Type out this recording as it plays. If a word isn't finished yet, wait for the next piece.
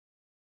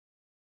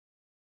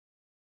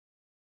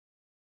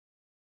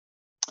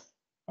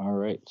All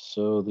right,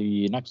 so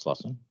the next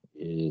lesson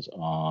is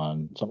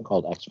on something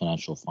called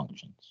exponential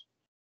functions.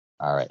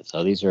 All right,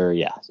 so these are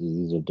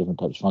different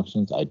types of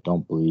functions. I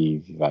don't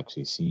believe you've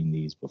actually seen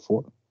these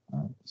before. All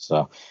right,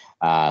 so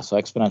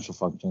exponential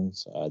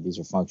functions, these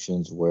are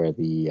functions where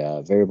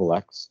the variable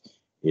x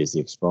is the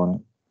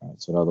exponent. All right,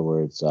 so in other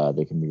words,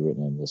 they can be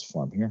written in this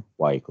form here: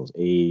 y equals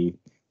a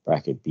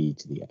bracket b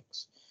to the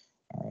x.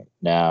 All right,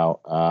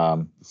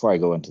 now before I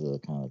go into the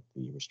kind of like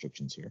the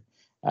restrictions here,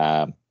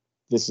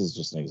 this is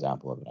just an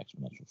example of an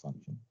exponential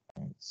function.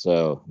 Right?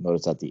 So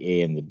notice that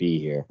the a and the b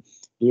here,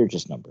 they're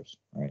just numbers,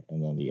 right?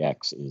 And then the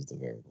x is the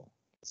variable.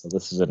 So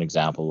this is an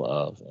example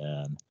of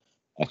an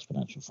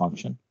exponential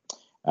function.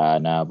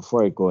 Now,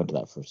 before I go into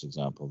that first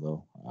example,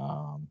 though,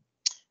 I'm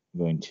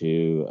going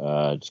to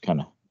just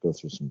kind of go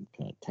through some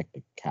kind of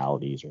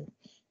technicalities or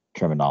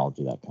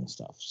terminology, that kind of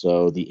stuff.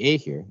 So the a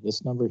here,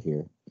 this number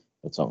here,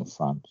 that's out in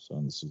front. So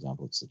in this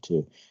example, it's the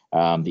 2.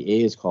 The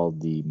a is called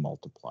the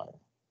multiplier.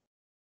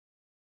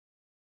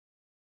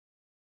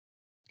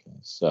 Okay,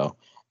 so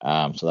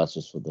that's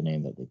just what the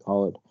name that they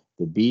call it.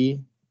 The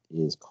b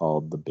is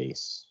called the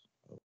base.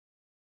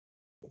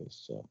 Okay,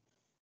 so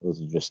those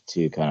are just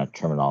two kind of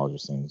terminology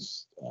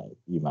things.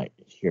 You might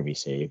hear me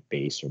say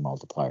base or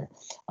multiplier.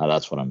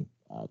 That's what I'm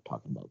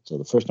talking about. So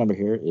the first number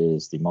here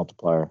is the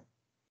multiplier,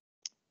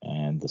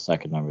 and the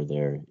second number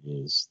there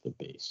is the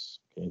base.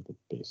 Okay, the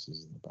base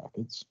is in the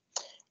brackets.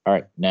 All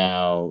right,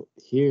 now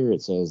here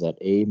it says that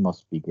a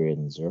must be greater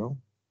than 0.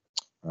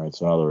 All right,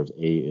 so in other words,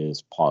 a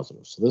is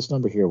positive. So this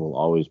number here will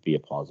always be a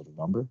positive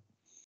number.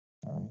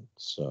 All right,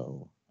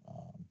 so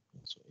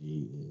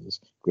a is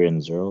greater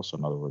than 0, so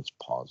in other words,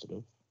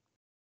 positive.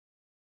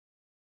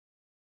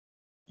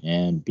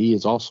 And b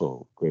is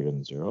also greater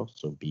than 0,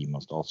 so b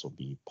must also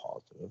be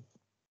positive.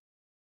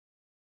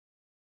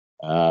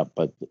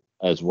 But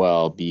as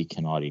well, b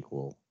cannot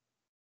equal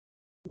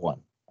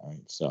 1. All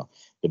right, so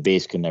the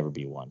base can never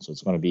be 1. So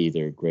it's going to be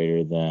either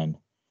greater than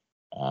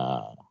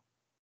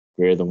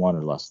 1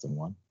 or less than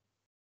 1,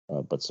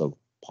 but still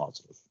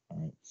positive.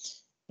 All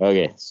right.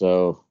 Okay,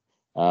 so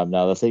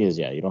now the thing is,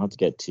 you don't have to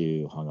get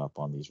too hung up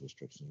on these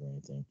restrictions or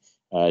anything.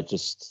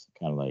 Just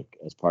kind of like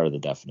as part of the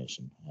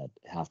definition,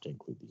 have to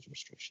include these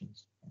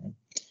restrictions.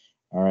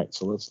 All right,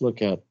 so let's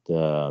look at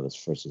this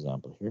first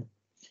example here.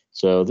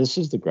 So this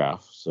is the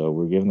graph. So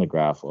we're given the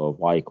graph of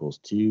y equals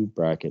 2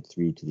 bracket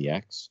 3 to the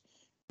x.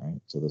 All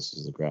right, so this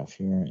is the graph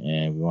here,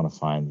 and we want to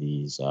find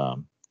these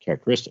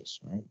characteristics.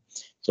 All right,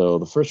 so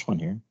the first one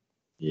here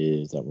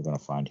is that we're going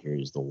to find here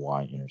is the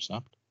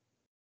y-intercept.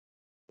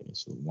 Okay,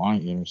 so the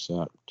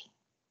y-intercept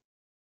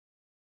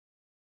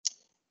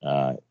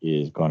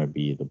is going to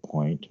be the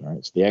point. All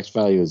right, so the x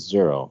value is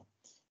 0,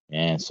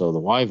 and so the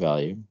y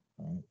value,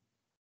 all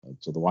right,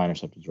 so the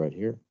y-intercept is right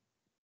here.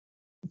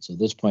 And so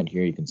this point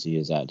here you can see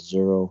is at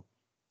 0,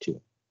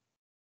 2.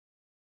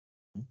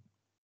 Okay.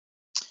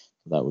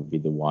 So that would be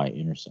the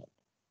y-intercept.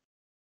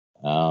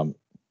 Now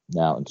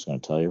I'm just going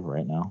to tell you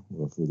right now,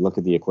 if we look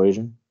at the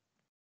equation,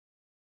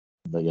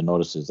 what you'll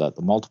notice is that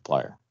the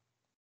multiplier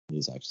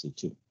is actually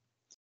 2.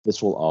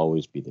 This will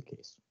always be the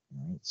case.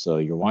 All right? So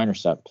your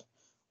y-intercept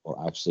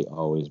will actually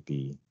always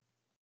be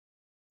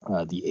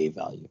the a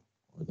value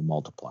or the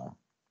multiplier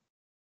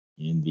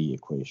in the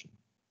equation.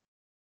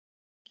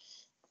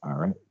 All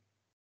right.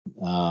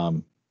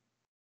 All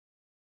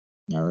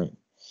right.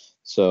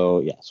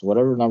 So so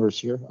whatever numbers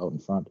here out in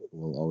front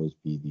will always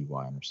be the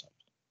y-intercept.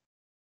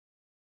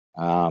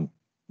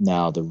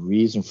 Now the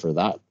reason for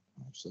that,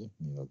 actually,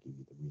 maybe I'll give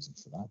you the reason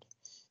for that.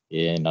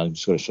 And I'm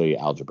just going to show you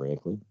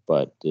algebraically,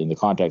 but in the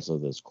context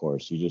of this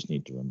course, you just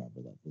need to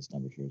remember that this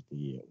number here is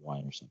the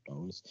y-intercept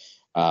always.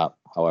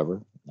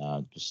 However,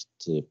 just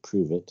to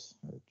prove it,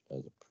 or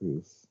as a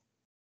proof,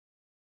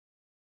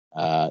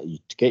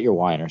 to get your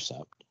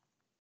y-intercept,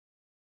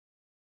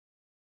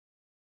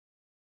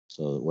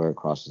 so where it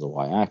crosses the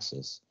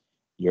y-axis,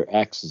 your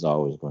x is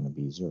always going to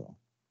be 0.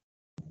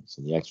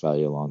 So the x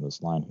value along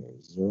this line here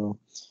is 0.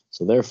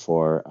 So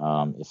therefore,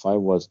 if I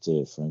was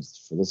to, for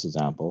instance, for this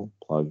example,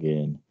 plug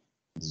in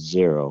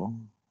 0,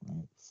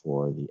 right,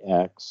 for the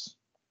x,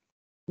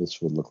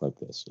 this would look like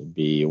this. It would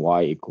be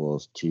y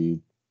equals 2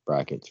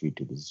 bracket 3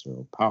 to the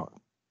 0 power.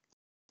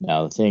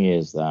 Now the thing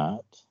is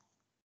that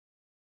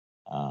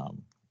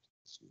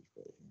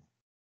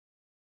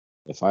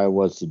if I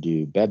was to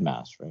do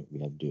BEDMAS, right, we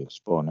have to do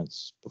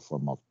exponents before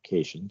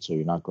multiplication. So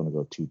you're not going to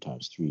go 2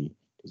 times 3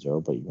 to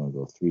 0, but you're going to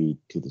go 3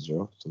 to the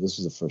 0. So this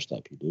is the first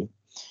step you do.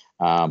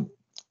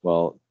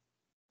 Well,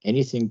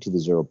 anything to the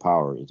 0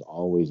 power is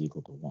always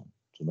equal to 1.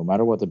 So no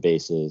matter what the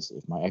base is,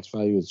 if my x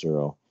value is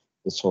 0,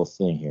 this whole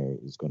thing here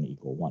is going to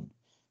equal 1.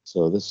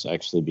 So this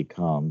actually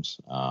becomes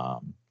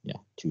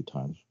 2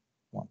 times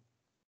 1.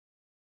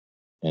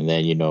 And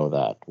then you know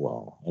that,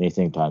 well,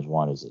 anything times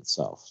 1 is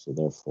itself. So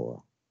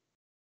therefore,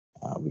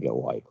 we get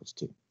y equals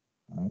 2.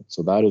 All right.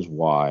 So that is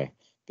why,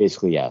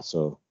 basically,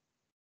 so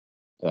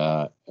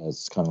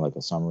as kind of like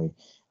a summary,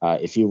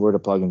 if you were to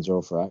plug in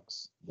 0 for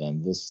x,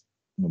 then this,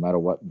 no matter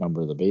what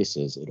number the base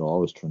is, it'll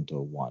always turn to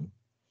 1.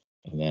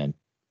 And then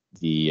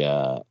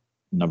the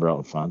number out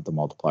in front, the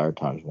multiplier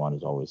times 1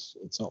 is always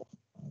itself.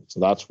 Right? So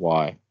that's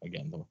why,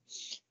 again,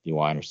 the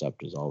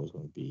y-intercept is always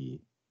going to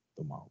be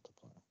the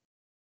multiplier.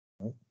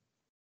 Right?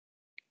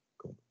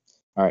 Cool.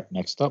 All right,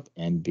 next up,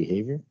 end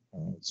behavior.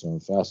 All right, so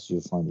as fast as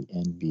you find the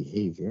end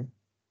behavior,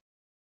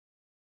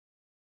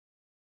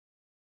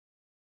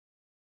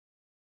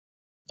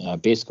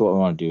 basically what we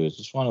want to do is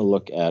just want to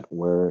look at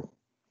where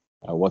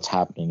what's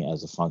happening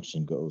as the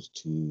function goes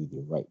to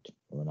the right.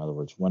 Or in other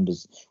words, when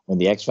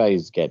the x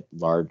values get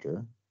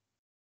larger,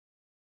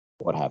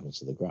 what happens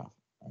to the graph?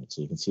 Right?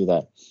 So you can see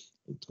that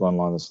it's going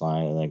along this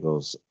line and then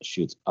it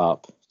shoots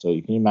up. So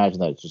you can imagine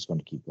that it's just going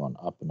to keep going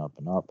up and up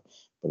and up,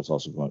 but it's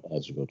also going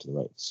as you go to the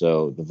right.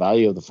 So the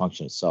value of the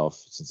function itself,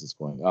 since it's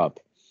going up,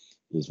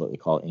 is what they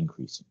call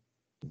increasing.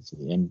 So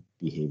the end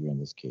behavior in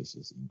this case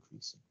is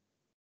increasing.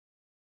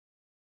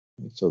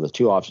 So the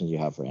two options you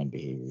have for end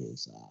behavior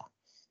is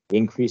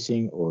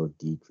increasing or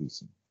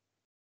decreasing.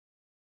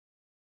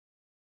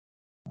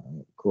 All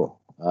right,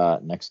 cool.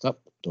 Next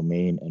up,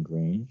 domain and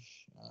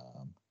range.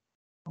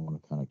 I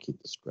want to kind of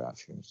keep this graph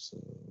here. So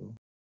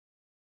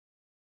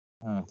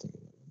I think.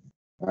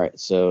 All right.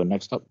 So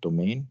next up,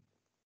 domain.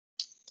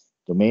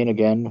 Domain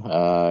again.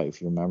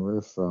 If you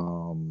remember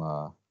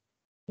from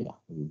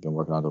we've been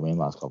working on domain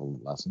last couple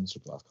of lessons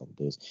or last couple of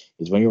days,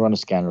 is when you run a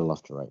scanner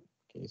left to right.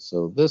 Okay.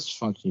 So this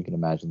function, you can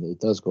imagine that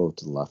it does go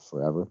to the left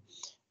forever,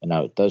 and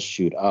now it does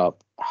shoot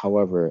up.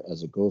 However,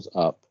 as it goes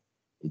up,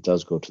 it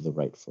does go to the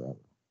right forever.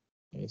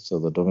 Okay. So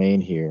the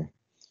domain here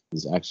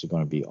is actually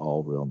going to be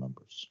all real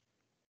numbers.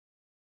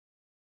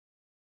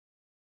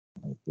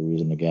 The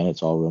reason, again,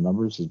 it's all real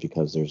numbers is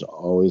because there's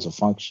always a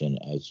function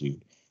as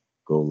you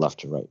go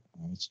left to right.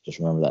 Right? So just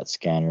remember that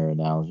scanner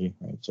analogy.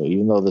 Right? So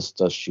even though this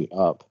does shoot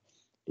up,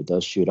 it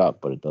does shoot up,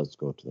 but it does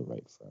go to the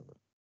right forever.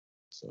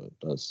 So it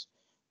does.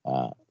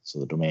 So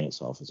the domain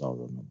itself is all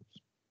real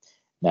numbers.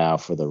 Now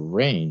for the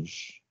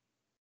range,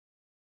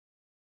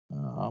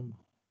 right?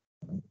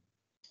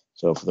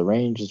 So for the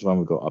range is when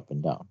we go up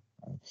and down.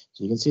 Right?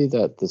 So you can see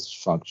that this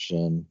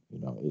function,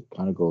 it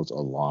kind of goes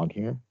along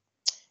here.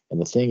 And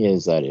the thing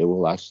is that it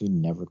will actually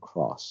never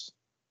cross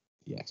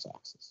the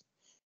x-axis.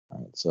 All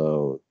right,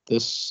 so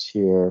this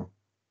here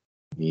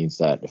means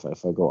that if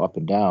I go up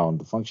and down,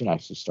 the function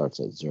actually starts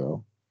at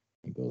 0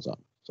 and goes up.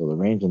 So the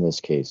range in this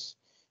case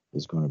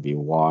is going to be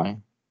y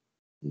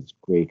is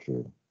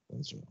greater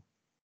than 0.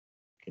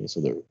 Okay, so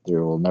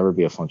there will never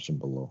be a function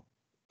below,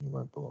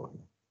 anywhere below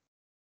here.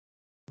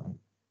 All right.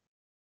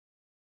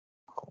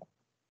 Cool.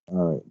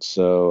 All right,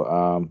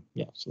 so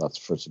so that's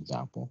the first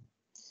example.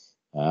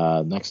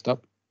 Next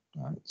up.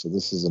 All right, so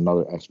this is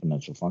another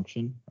exponential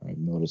function. All right,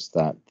 notice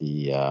that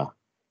we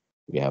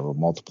have a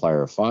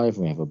multiplier of 5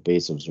 and we have a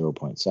base of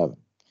 0.7.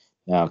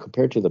 Now,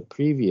 compared to the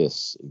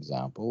previous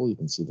example, you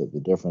can see that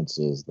the difference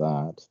is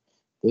that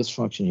this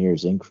function here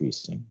is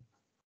increasing,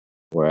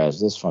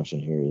 whereas this function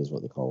here is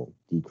what they call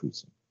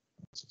decreasing.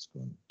 So it's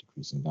going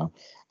decreasing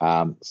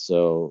down.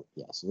 So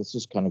let's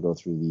just kind of go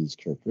through these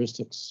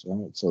characteristics.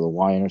 All right, so the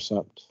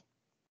y-intercept.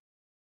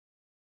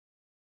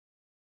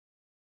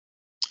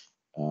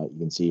 You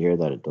can see here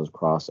that it does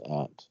cross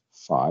at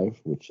 5,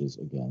 which is,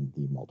 again,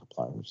 the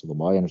multiplier. So the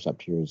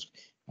y-intercept here is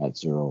at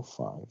 0,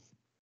 5.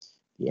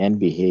 The end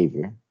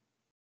behavior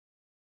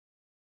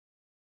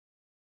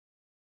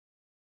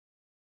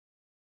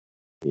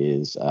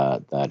is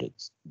that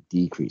it's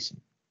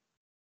decreasing.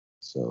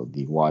 So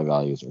the y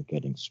values are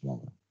getting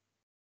smaller.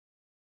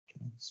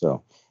 Okay.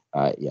 So,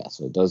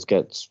 so it does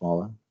get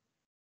smaller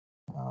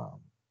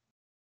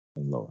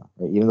and lower.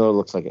 Right? Even though it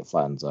looks like it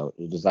flattens out,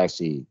 it is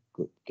actually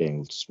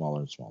getting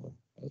smaller and smaller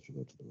as we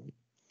go to the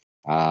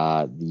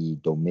right. The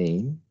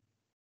domain.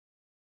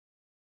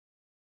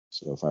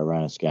 So if I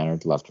ran a scanner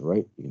to left to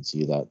right, you can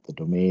see that the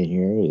domain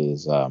here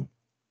is all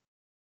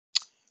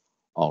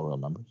real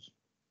numbers.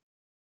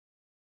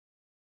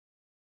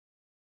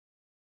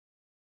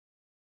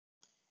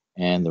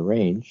 And the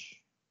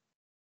range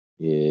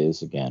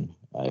is, again,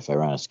 if I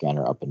ran a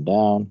scanner up and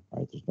down,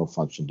 right, there's no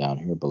function down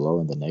here below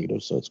in the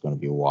negative, so it's going to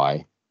be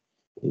y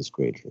is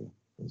greater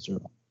than 0.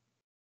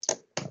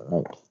 All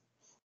right.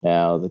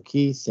 Now, the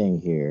key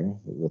thing here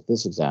with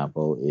this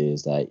example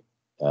is that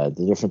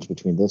the difference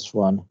between this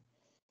one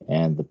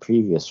and the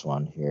previous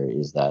one here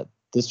is that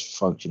this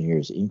function here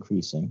is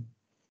increasing,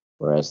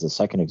 whereas the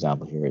second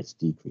example here, it's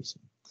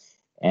decreasing.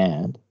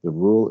 And the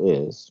rule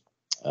is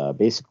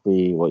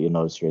basically what you'll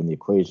notice here in the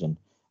equation,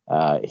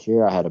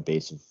 here I had a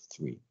base of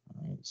 3.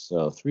 All right?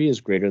 So 3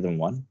 is greater than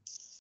 1.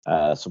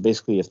 So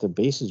basically, if the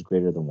base is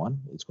greater than 1,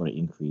 it's going to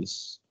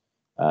increase.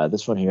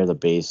 This one here, the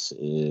base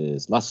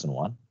is less than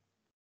 1.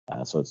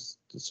 So it's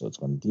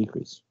going to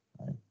decrease.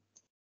 Right?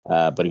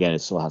 But again, it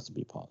still has to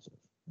be positive.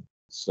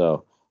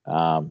 So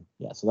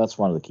so that's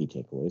one of the key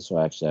takeaways. So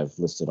actually, I've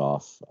listed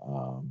off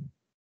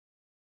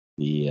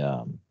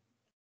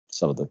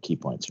some of the key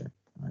points here.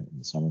 All right, in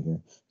the summary here.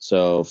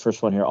 So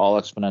first one here, all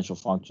exponential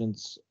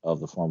functions of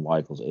the form y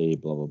equals a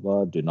blah blah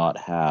blah do not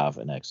have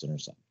an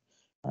x-intercept.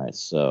 All right,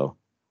 so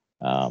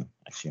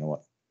actually, you know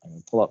what? I'm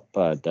gonna pull up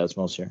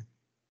Desmos here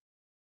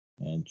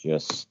and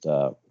just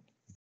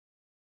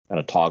kind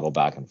of toggle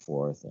back and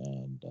forth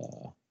and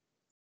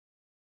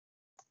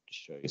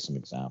show you some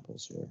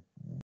examples here.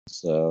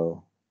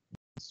 So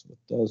that's what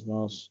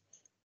Desmos.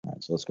 All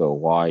right, so let's go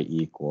y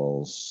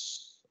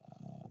equals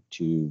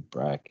 2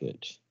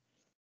 bracket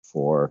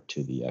 4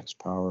 to the x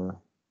power.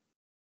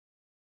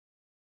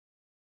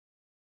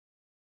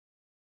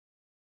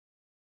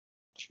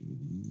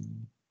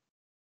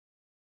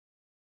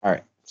 All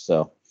right,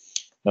 so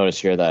notice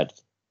here that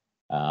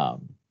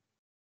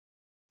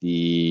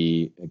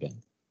the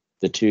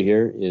 2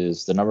 here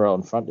is the number out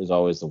in front is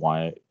always the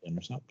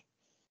y-intercept.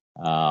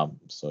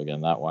 So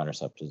again, that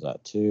y-intercept is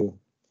at 2.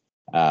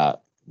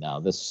 Now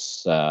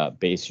this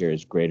base here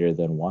is greater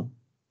than 1.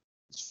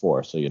 It's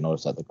 4, so you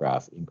notice that the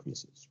graph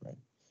increases, right?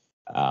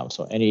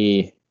 So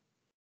any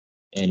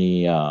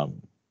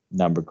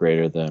number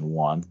greater than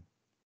 1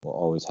 will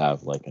always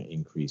have like an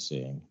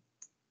increasing.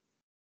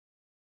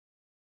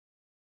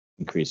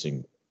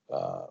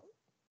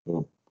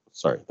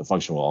 Sorry, the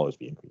function will always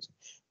be increasing.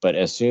 But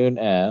as soon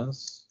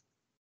as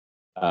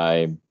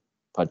I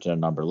punch in a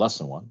number less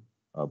than 1,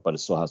 but it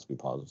still has to be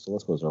positive. So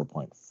let's go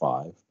 0.5.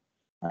 All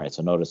right,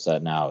 so notice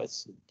that now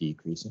it's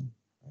decreasing.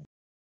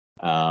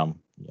 Right?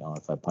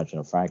 If I punch in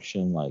a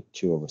fraction like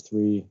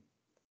 2/3,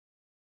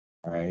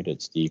 all right,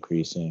 it's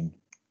decreasing.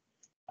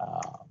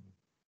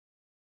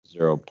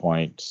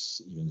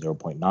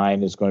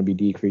 0.9 is going to be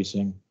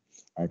decreasing,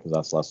 right? Because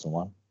that's less than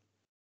 1,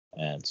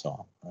 and so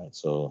on, right?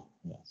 So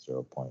yeah,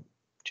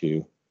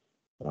 0.2,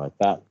 like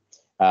that.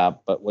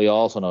 But we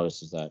also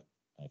notice is that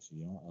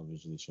actually, I'll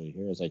visually show you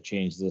here as I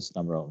change this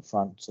number out in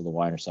front. So the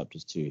y-intercept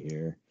is 2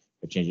 here.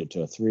 I change it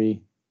to a 3.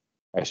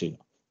 Actually,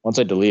 once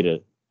I delete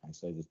it,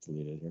 actually I just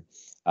deleted it here.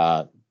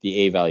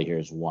 The a value here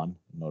is 1.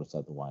 Notice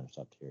that the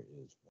y-intercept here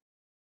is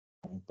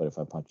 1. Right? But if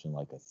I punch in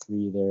like a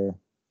 3 there,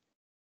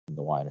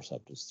 the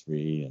y-intercept is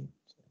 3, and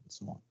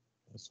so on.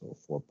 So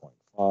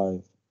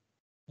 4.5,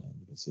 and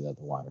you can see that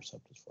the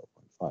y-intercept is 4.5.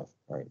 All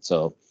right,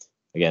 so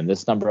again,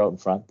 this number out in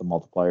front, the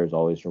multiplier is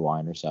always your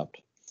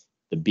y-intercept.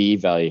 The b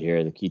value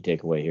here, the key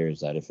takeaway here is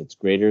that if it's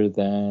greater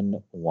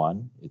than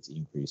 1, it's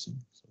increasing.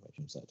 So if I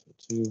change that to a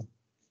 2,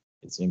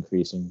 it's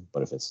increasing.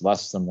 But if it's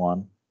less than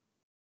 1,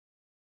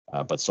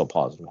 but still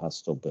positive, it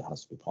has to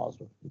be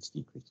positive, it's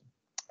decreasing.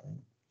 All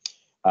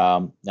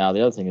right. Now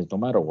the other thing is, no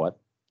matter what,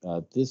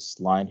 this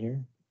line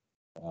here,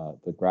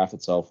 the graph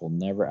itself will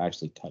never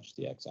actually touch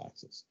the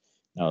x-axis.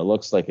 Now it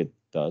looks like it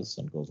does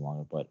and goes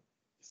along it, but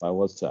if I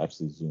was to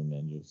actually zoom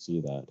in, you'll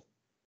see that.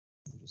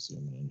 I'm just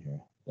zooming in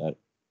here. That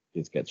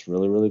it gets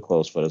really, really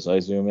close, but as I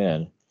zoom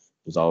in,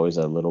 there's always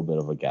a little bit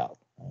of a gap.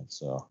 Right?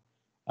 So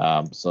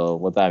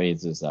what that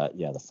means is that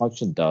yeah, the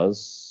function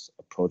does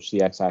approach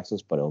the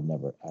x-axis, but it'll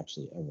never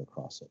actually ever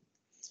cross it.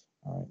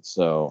 All right.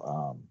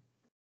 So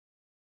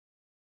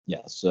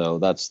yeah, so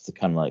that's the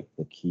kind of like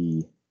the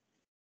key,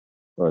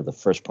 or the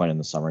first point in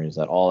the summary is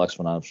that all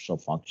exponential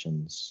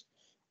functions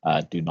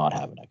do not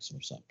have an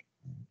x-intercept.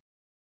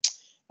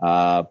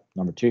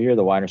 Number 2 here,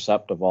 the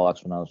y-intercept of all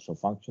exponential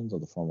functions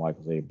of the form y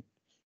equals a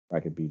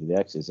bracket b to the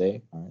x is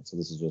a. All right, so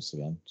this is just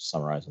again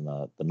summarizing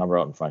the number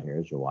out in front here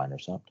is your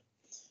y-intercept.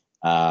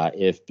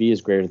 If b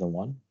is greater than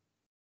 1,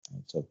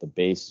 right, so if the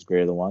base is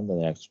greater than 1, then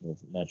the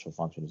exponential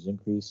function is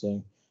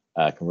increasing.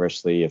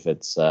 Conversely, if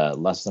it's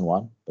less than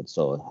 1, but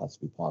still it has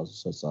to be positive,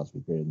 so it still has to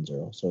be greater than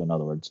 0. So in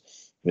other words,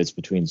 if it's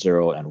between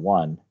 0 and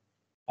 1,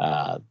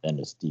 then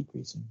it's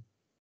decreasing.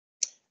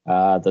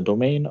 The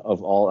domain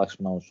of all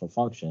exponential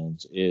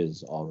functions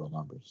is all real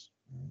numbers.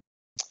 Right?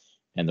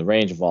 And the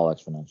range of all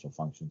exponential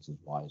functions is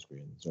y is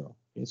greater than 0.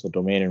 Okay, so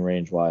domain and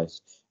range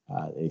wise,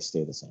 they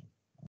stay the same.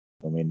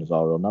 Domain is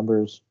all real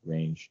numbers.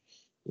 Range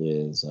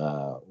is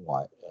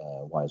y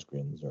is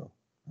greater than 0.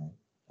 Right?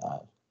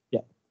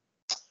 Yeah.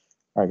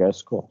 All right,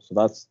 guys. Cool. So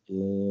that's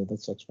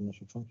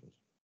exponential functions.